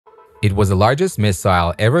It was the largest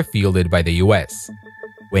missile ever fielded by the US,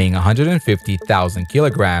 weighing 150,000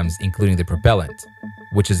 kilograms including the propellant,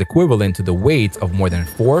 which is equivalent to the weight of more than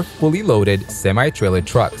 4 fully loaded semi-trailer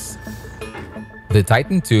trucks. The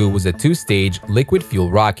Titan II was a two-stage liquid fuel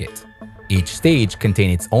rocket. Each stage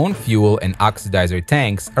contained its own fuel and oxidizer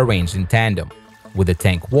tanks arranged in tandem, with the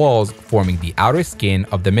tank walls forming the outer skin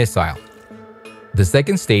of the missile. The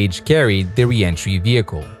second stage carried the re-entry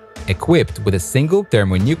vehicle, equipped with a single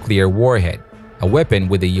thermonuclear warhead, a weapon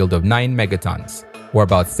with a yield of 9 megatons, or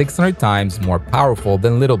about 600 times more powerful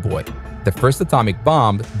than Little Boy, the first atomic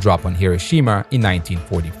bomb dropped on Hiroshima in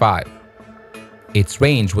 1945. Its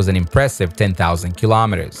range was an impressive 10,000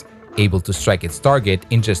 kilometers, able to strike its target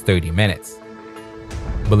in just 30 minutes.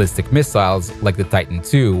 Ballistic missiles like the Titan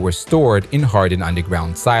II were stored in hardened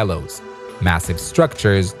underground silos, massive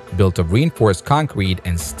structures built of reinforced concrete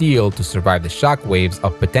and steel to survive the shock waves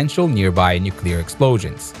of potential nearby nuclear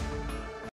explosions.